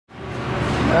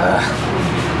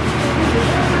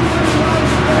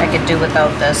do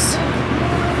without this.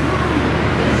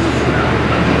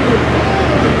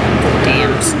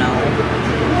 Damn snow.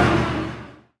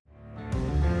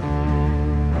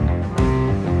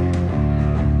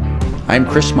 I'm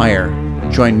Chris Meyer.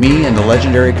 Join me and the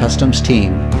Legendary Customs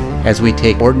team as we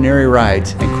take ordinary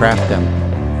rides and craft them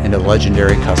into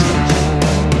legendary customs.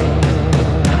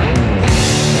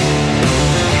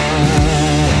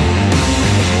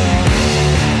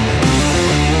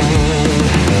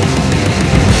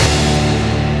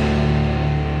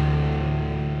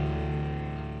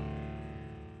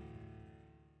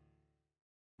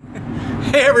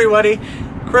 Hey everybody,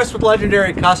 Chris with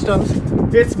Legendary Customs.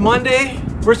 It's Monday.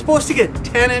 We're supposed to get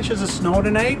 10 inches of snow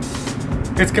tonight.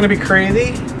 It's gonna be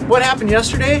crazy. What happened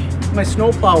yesterday? My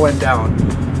snowplow went down.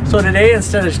 So today,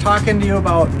 instead of talking to you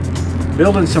about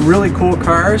building some really cool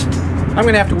cars, I'm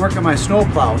gonna have to work on my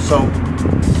snowplow. So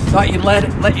thought you'd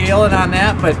let you yell it on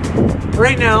that, but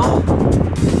right now,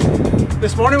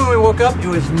 this morning when we woke up, it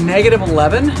was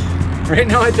 -11. Right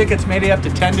now I think it's maybe up to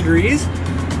 10 degrees.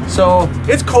 So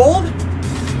it's cold.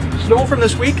 Snow from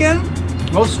this weekend,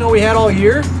 most snow we had all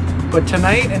year, but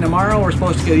tonight and tomorrow we're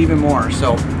supposed to get even more.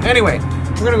 So anyway,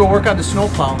 we're gonna go work on the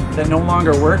snowplow that no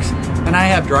longer works, and I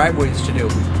have driveways to do.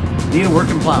 Need a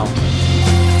working plow.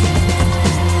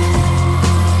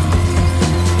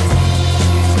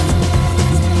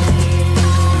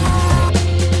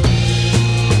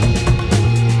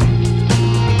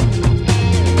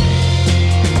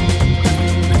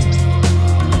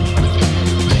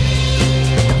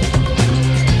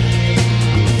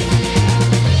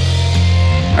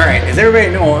 Alright, as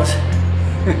everybody knows,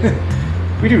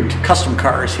 we do custom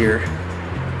cars here,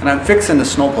 and I'm fixing the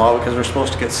snowplow because we're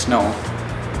supposed to get snow.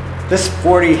 This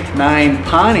 49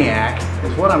 Pontiac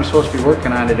is what I'm supposed to be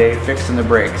working on today, fixing the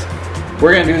brakes.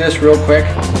 We're going to do this real quick.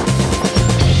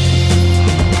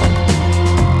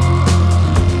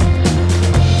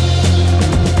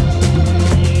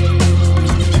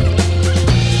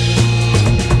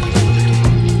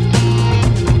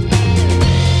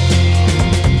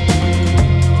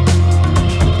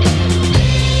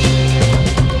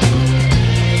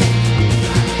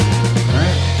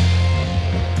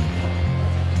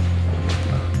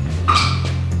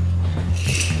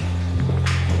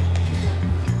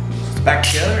 Back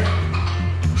together.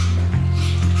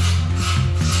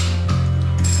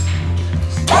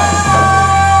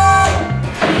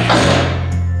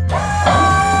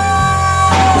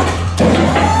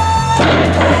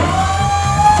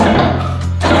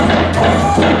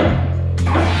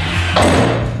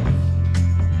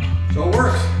 So it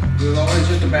works. It was always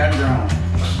just a bad ground.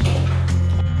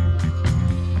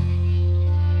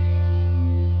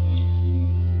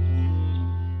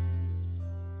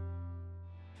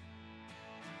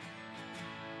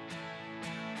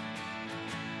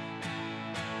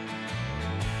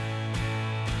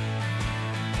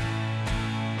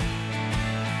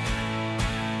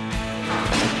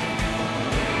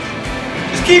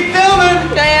 Keep filming!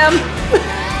 I am.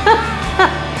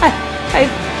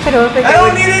 I don't think I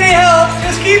don't need any help.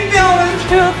 Just keep filming.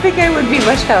 I don't think I would be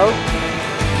much help.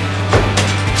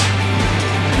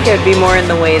 I think I'd be more in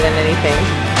the way than anything.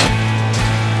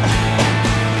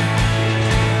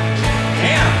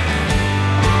 Damn.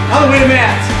 On the way to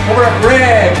Matt's over at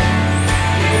Greg.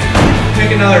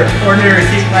 Make another ordinary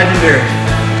seat legendary.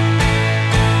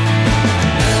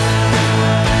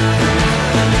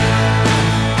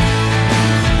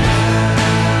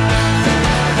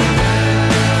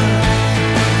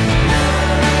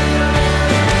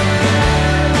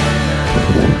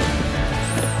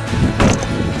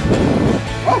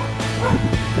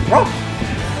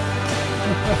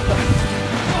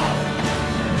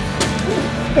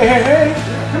 Hey,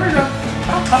 come here, girl.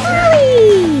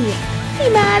 Molly! Hey,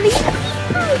 Molly.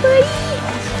 Hi, buddy.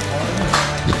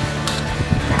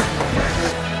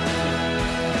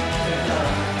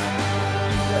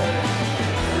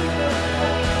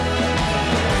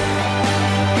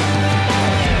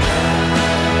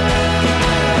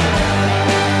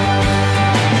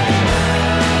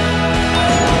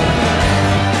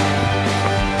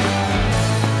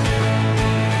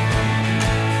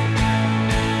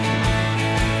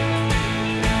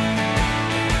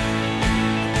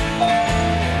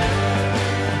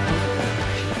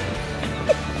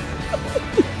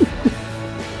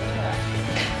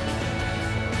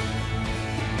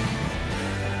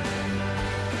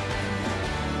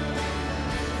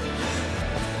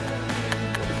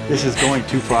 This is going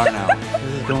too far now.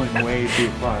 This is going way too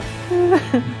far.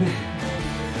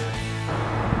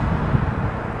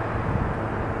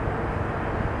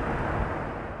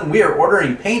 We are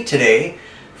ordering paint today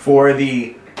for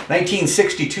the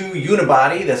 1962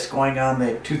 unibody that's going on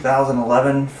the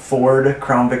 2011 Ford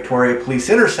Crown Victoria Police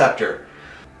Interceptor.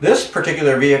 This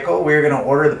particular vehicle, we're going to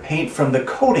order the paint from the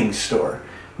coating store.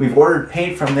 We've ordered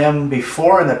paint from them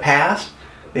before in the past.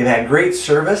 They've had great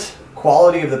service.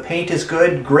 Quality of the paint is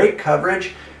good, great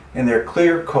coverage, and their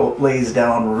clear coat lays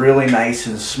down really nice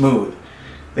and smooth.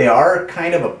 They are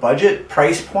kind of a budget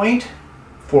price point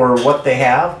for what they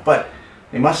have, but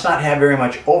they must not have very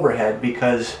much overhead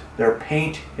because their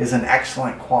paint is an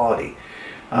excellent quality.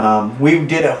 We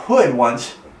did a hood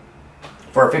once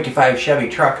for a 55 Chevy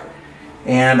truck,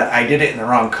 and I did it in the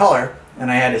wrong color,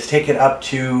 and I had to take it up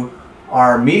to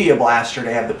our media blaster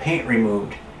to have the paint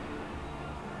removed.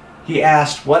 He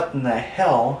asked what in the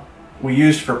hell we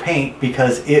used for paint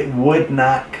because it would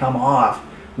not come off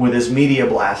with his media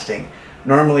blasting.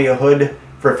 Normally a hood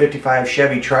for a 55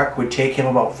 Chevy truck would take him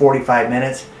about 45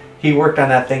 minutes. He worked on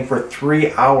that thing for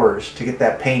 3 hours to get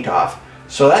that paint off.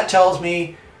 So that tells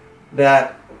me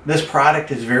that this product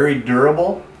is very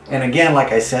durable. And again,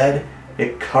 like I said,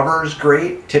 it covers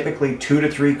great. Typically 2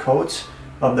 to 3 coats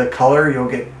of the color, you'll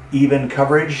get even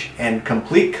coverage and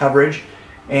complete coverage.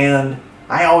 And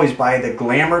I always buy the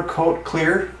Glamour Coat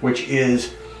Clear, which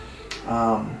is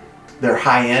their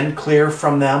high-end clear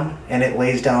from them, and it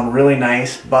lays down really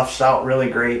nice, buffs out really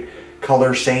great,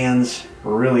 color sands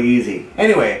really easy.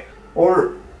 Anyway,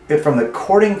 order it from the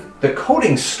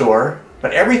coating store,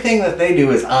 but everything that they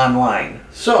do is online.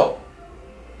 So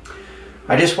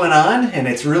I just went on, and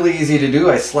it's really easy to do.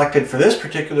 I selected for this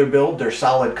particular build their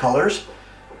solid colors.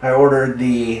 I ordered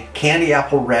the Candy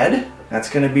Apple Red. That's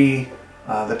going to be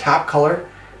the top color.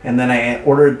 And then I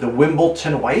ordered the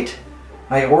Wimbledon White.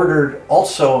 I ordered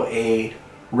also a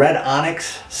Red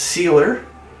Onyx Sealer.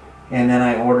 And then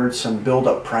I ordered some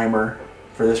build-up primer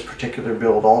for this particular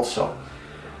build also.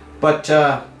 But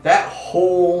that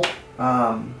whole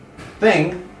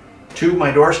thing to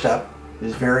my doorstep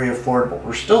is very affordable.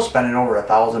 We're still spending over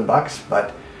 $1,000,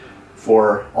 but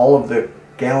for all of the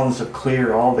gallons of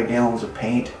clear, all the gallons of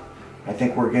paint, I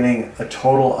think we're getting a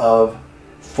total of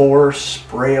 4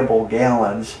 sprayable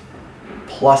gallons,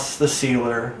 plus the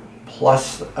sealer,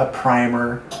 plus a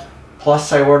primer,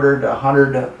 plus I ordered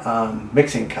 100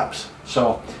 mixing cups.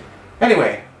 So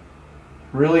anyway,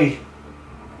 really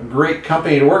a great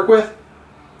company to work with.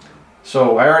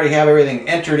 So I already have everything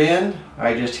entered in.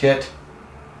 I just hit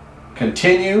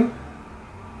continue,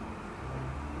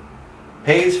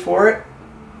 pays for it,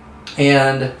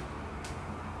 and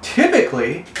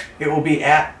typically it will be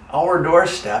at our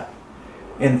doorstep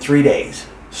in 3 days.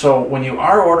 So when you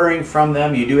are ordering from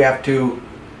them, you do have to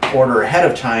order ahead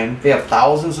of time. They have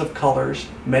thousands of colors,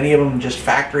 many of them just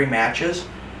factory matches,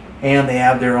 and they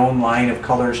have their own line of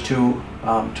colors too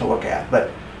to look at. But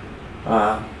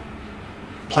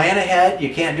plan ahead.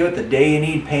 You can't do it the day you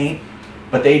need paint,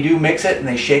 but they do mix it and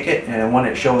they shake it, and when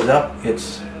it shows up,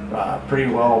 it's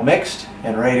pretty well mixed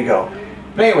and ready to go.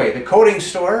 But anyway, the coating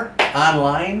store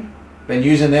online, been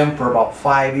using them for about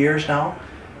 5 years now,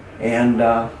 and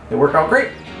they work out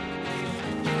great.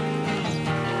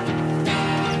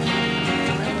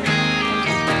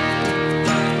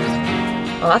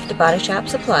 Off to Body Shop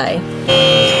Supply.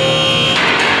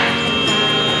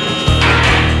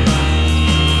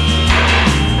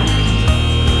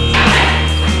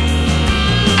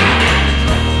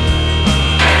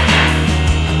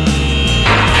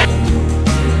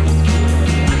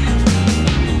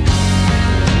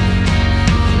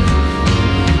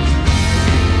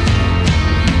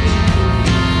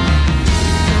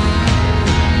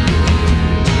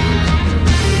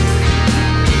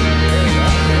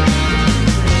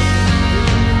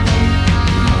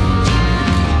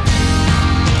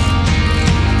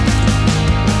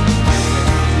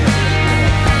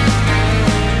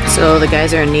 So the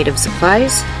guys are in need of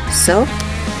supplies, so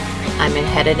I'm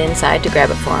headed inside to grab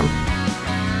it for them.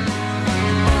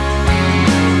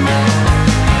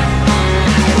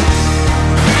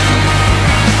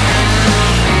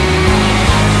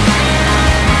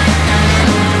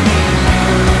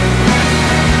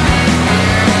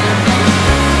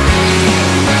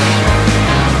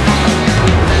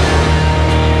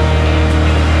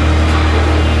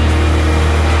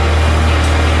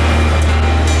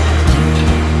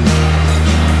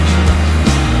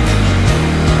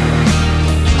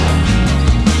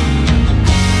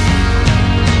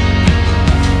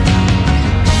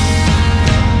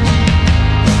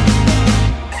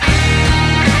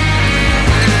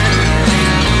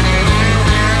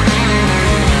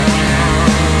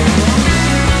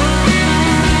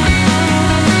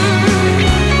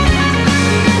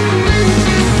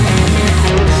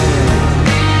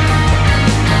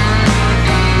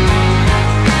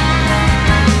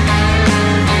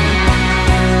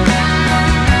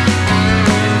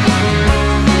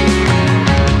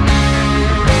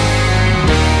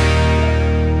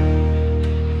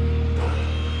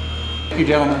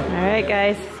 gentlemen. All right,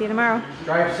 guys. See you tomorrow.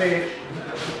 Drive safe.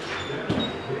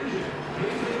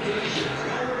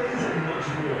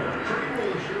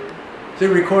 Is it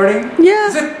recording? Yeah.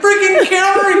 Is it freaking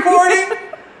camera recording?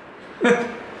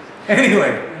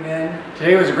 Anyway, and then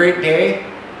today was a great day.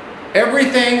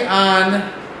 Everything on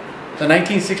the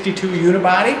 1962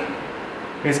 unibody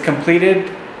is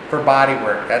completed for body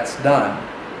work. That's done.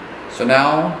 So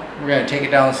now we're going to take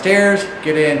it downstairs,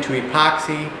 get it into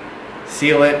epoxy,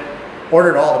 seal it.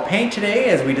 Ordered all the paint today,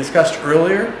 as we discussed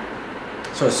earlier.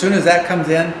 So as soon as that comes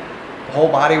in, the whole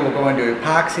body will go into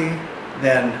epoxy,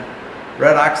 then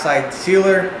red oxide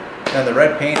sealer, then the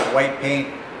red paint, the white paint,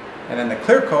 and then the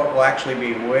clear coat will actually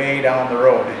be way down the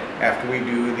road after we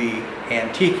do the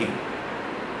antiquing.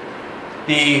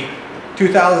 The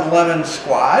 2011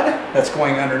 Squad that's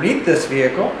going underneath this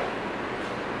vehicle,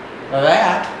 now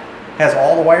that has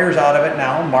all the wires out of it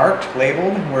now, marked,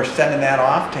 labeled. We're sending that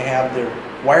off to have the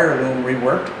wire loom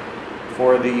reworked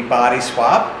for the body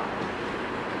swap.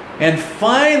 And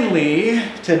finally,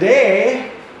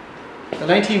 today, the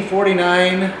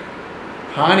 1949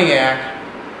 Pontiac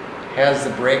has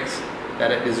the brakes that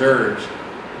it deserves.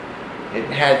 It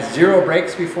had 0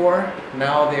 brakes before.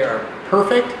 Now they are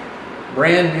perfect.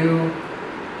 Brand new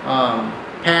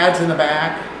pads in the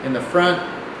back, in the front.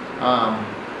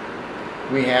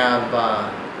 We have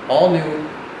all new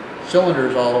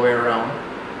cylinders all the way around.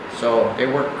 So they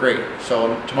work great.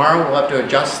 So tomorrow we'll have to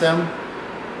adjust them,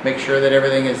 make sure that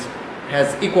everything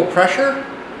has equal pressure,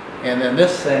 and then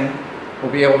this thing will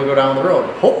be able to go down the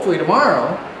road. Hopefully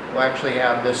tomorrow we'll actually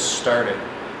have this started.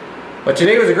 But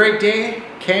today was a great day.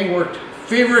 Keng worked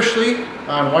feverishly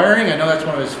on wiring. I know that's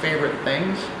one of his favorite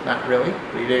things. Not really,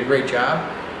 but he did a great job.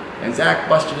 And Zach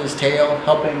busted his tail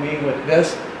helping me with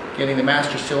this, getting the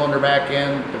master cylinder back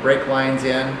in, the brake lines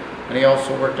in, and he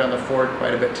also worked on the Ford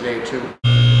quite a bit today too.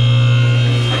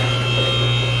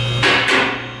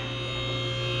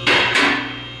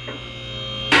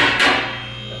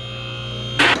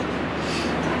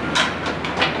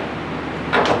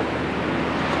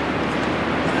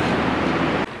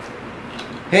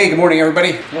 Hey, good morning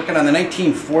everybody. Working on the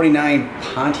 1949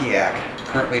 Pontiac.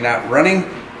 Currently not running.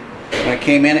 When it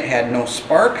came in it had no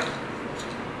spark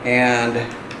and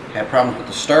had problems with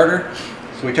the starter.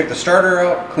 So we took the starter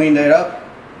out, cleaned it up,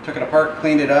 took it apart,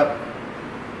 cleaned it up,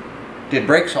 did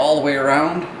brakes all the way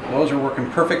around. Those are working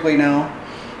perfectly now.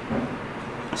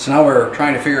 So now we're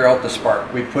trying to figure out the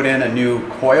spark. We put in a new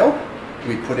coil,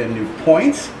 we put in new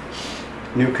points,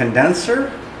 new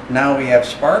condenser. Now we have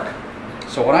spark.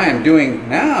 So what I am doing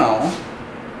now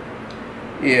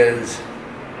is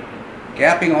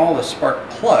gapping all the spark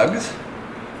plugs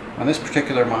on this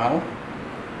particular model.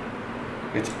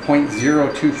 It's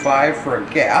 0.025 for a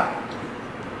gap.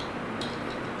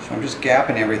 So I'm just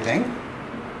gapping everything.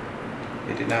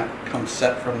 They did not come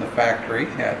set from the factory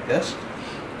at this.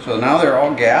 So now they're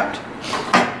all gapped.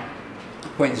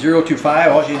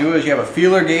 0.025, all you do is you have a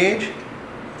feeler gauge,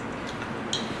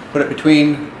 put it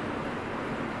between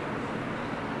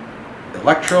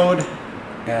electrode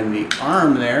and the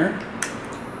arm there,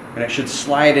 and it should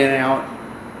slide in and out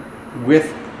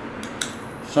with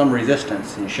some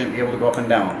resistance, and you shouldn't be able to go up and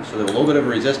down. So there's a little bit of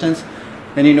resistance,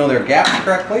 then you know they're gapped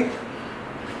correctly,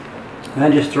 and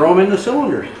then just throw them in the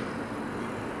cylinders.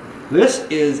 This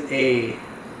is a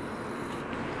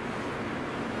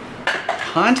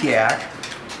Pontiac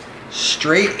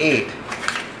straight 8.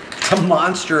 It's a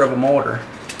monster of a motor.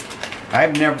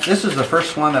 This is the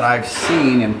first one that I've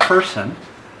seen in person.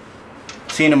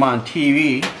 Seen them on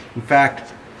TV. In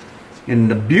fact, in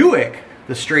the Buick,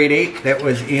 the straight 8 that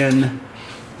was in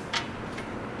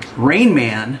Rain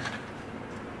Man,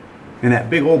 and that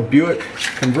big old Buick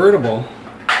convertible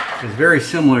is very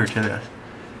similar to this.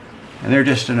 And they're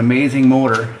just an amazing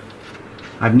motor.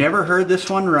 I've never heard this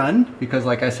one run because,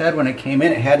 like I said, when it came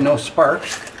in it had no spark.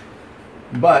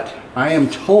 But I am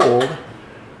told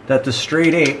that the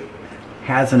straight 8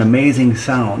 has an amazing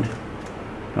sound.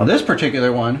 Now this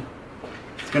particular one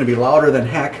is going to be louder than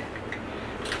heck,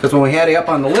 because when we had it up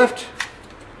on the lift,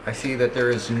 I see that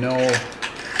there is no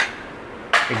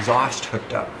exhaust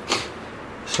hooked up.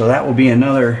 So that will be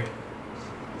another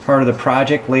part of the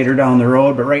project later down the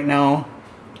road, but right now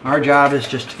our job is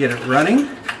just to get it running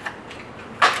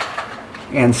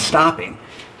and stopping.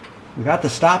 We got the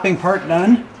stopping part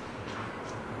done.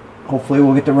 Hopefully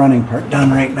we'll get the running part done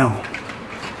right now.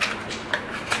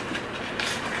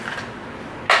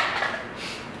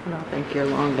 I don't think you're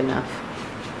long enough.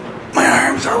 My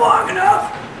arms are long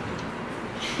enough,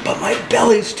 but my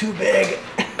belly's too big.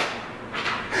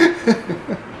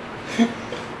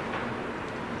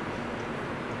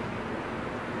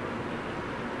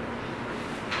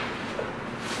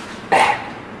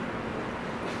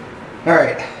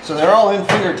 So they're all in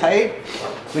finger tight.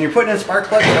 When you're putting in spark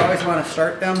plugs, you always want to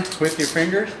start them with your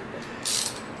fingers,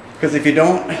 because if you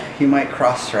don't, you might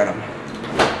cross thread them.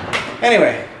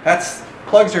 Anyway,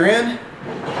 plugs are in.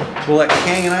 We'll let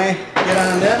Keng and I get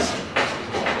on this.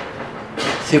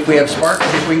 See if we have sparks,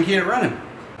 see if we can get it running.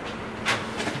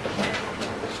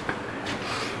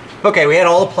 Okay, we had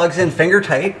all the plugs in finger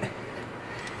tight.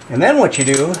 And then what you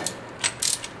do is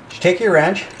you take your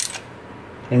wrench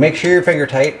and make sure you're finger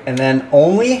tight, and then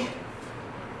only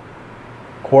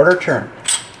quarter turn,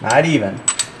 not even.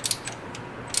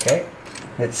 Okay,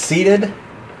 it's seated,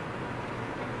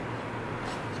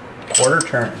 quarter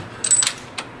turn.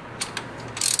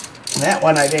 And that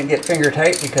one I didn't get finger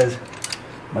tight because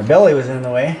my belly was in the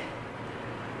way,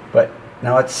 but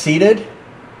now it's seated,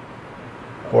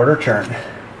 quarter turn.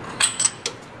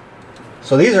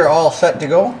 So these are all set to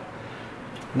go.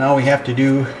 Now we have to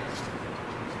do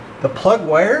the plug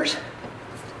wires.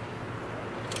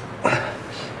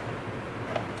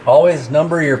 Always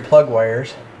number your plug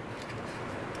wires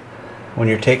when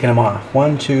you're taking them off.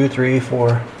 1, 2, 3,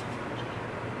 4,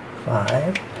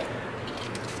 5,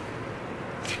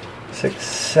 6,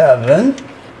 7.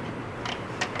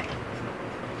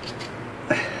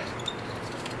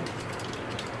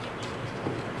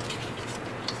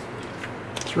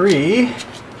 3,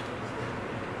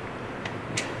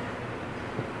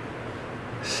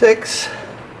 6,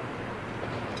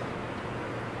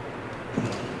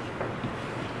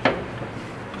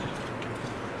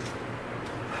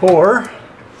 4.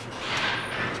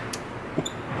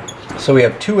 So we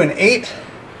have 2 and 8.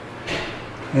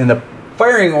 And the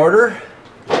firing order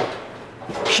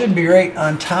should be right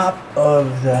on top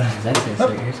of the.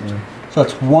 So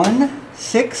it's 1,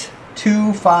 6,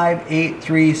 2, 5, 8,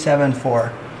 3, 7,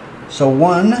 4. So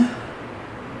 1.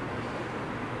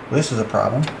 This is a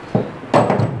problem.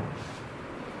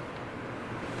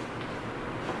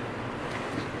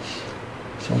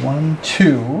 So 1,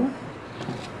 2.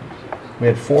 We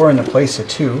had 4 in the place of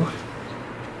 2.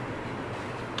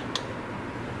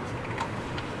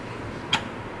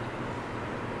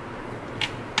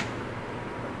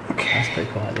 Okay. That's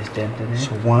pretty cool. I just dented it.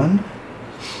 So 1.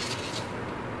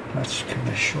 That's kind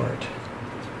of short.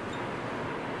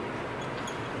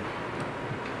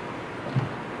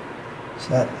 Is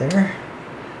that there?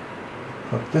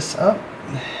 Hook this up.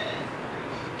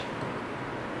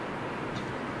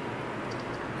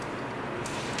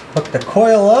 Hook the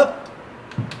coil up.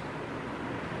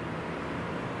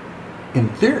 In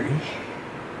theory,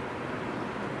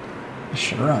 it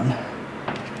should run.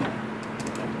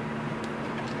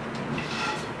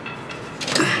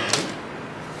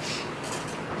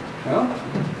 Well,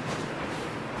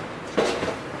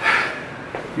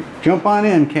 jump on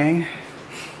in, Keng.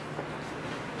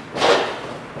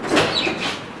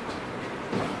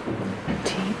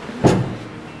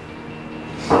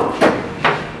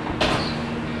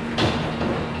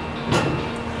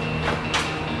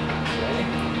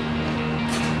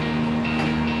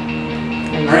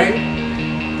 Right?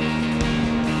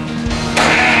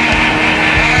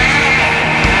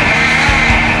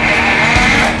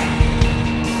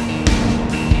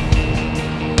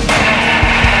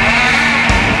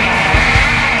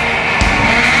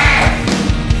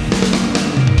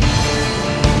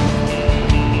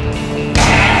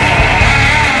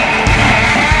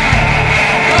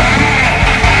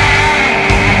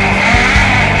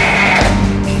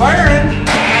 Firing!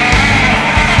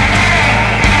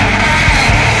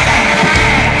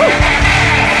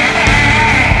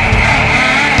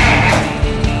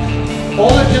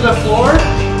 Hold it to the floor.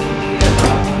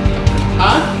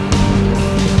 Huh?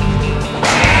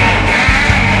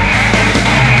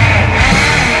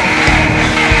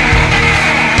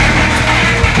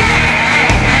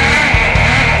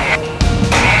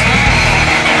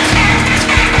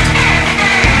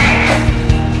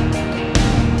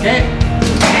 Okay.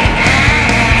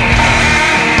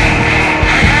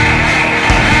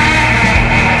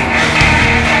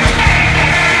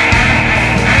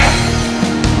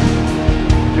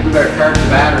 We better charge the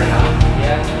battery, huh?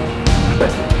 Yeah.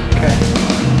 Okay.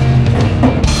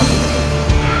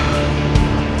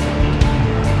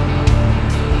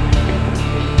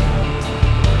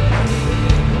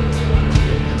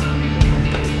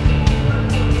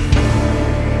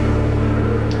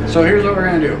 So here's what we're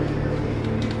gonna do.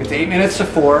 It's 8 minutes to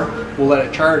 4. We'll let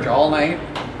it charge all night.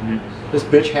 This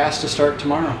bitch has to start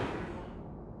tomorrow.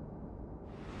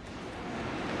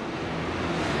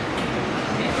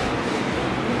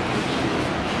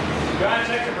 You want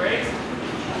to check the brakes?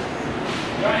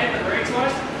 You want to hit the brakes,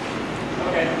 Wes?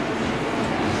 Okay.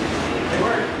 They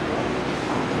work.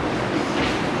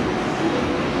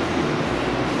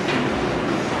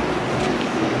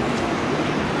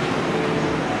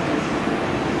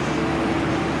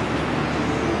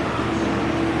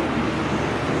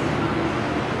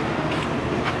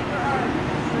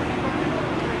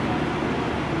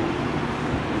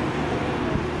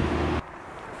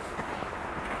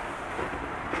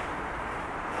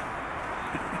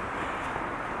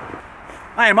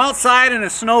 I am outside in a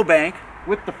snowbank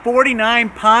with the 49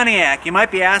 Pontiac. You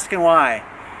might be asking why.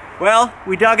 Well,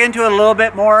 we dug into it a little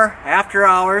bit more after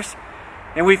hours,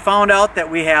 and we found out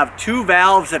that we have two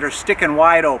valves that are sticking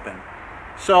wide open.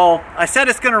 So I said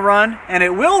it's going to run, and it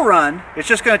will run. It's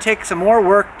just going to take some more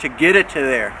work to get it to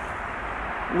there.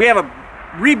 We have a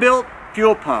rebuilt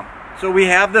fuel pump, so we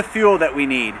have the fuel that we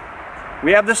need.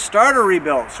 We have the starter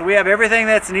rebuilt, so we have everything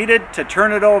that's needed to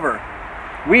turn it over.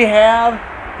 We have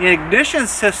the ignition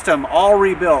system all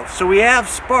rebuilt, so we have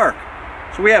spark.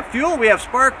 So we have fuel, we have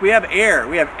spark, we have air.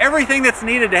 We have everything that's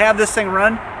needed to have this thing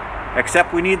run,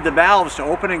 except we need the valves to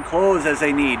open and close as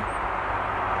they need.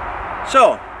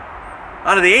 So,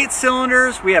 out of the 8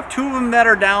 cylinders, we have 2 of them that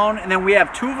are down, and then we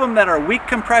have 2 of them that are weak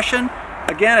compression.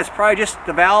 Again, it's probably just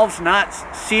the valves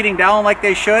not seating down like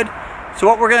they should. So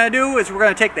what we're going to do is we're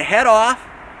going to take the head off,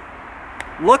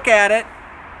 look at it.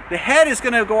 The head is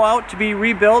going to go out to be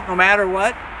rebuilt no matter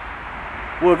what.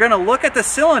 We're going to look at the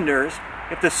cylinders.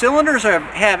 If the cylinders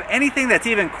have anything that's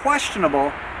even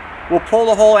questionable, we'll pull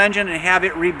the whole engine and have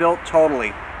it rebuilt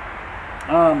totally.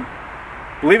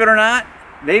 Believe it or not,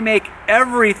 they make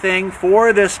everything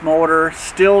for this motor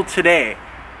still today.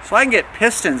 So I can get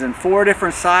pistons in 4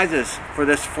 different sizes for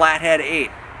this flathead 8,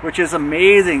 which is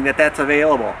amazing that that's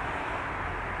available.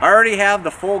 I already have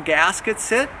the full gasket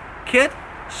kit,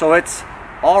 so it's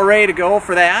all ready to go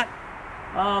for that.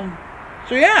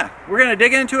 So yeah, we're going to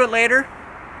dig into it later.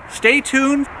 Stay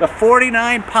tuned. The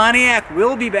 49 Pontiac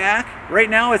will be back. Right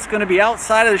now it's going to be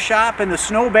outside of the shop in the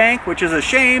snowbank, which is a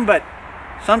shame, but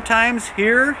sometimes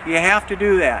here you have to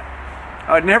do that.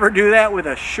 I would never do that with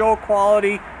a show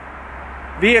quality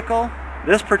vehicle.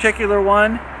 This particular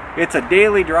one, it's a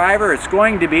daily driver. It's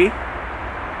going to be.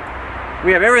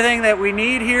 We have everything that we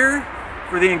need here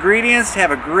for the ingredients to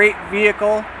have a great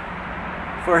vehicle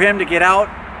for him to get out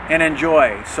and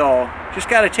enjoy. So just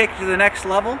got to take it to the next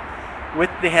level with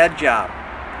the head job.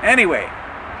 Anyway,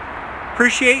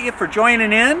 appreciate you for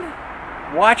joining in,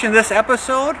 watching this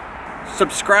episode.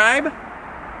 Subscribe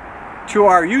to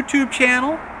our YouTube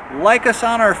channel, like us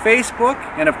on our Facebook,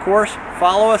 and of course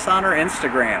follow us on our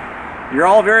Instagram. You're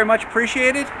all very much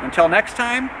appreciated. Until next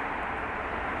time,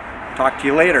 talk to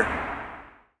you later.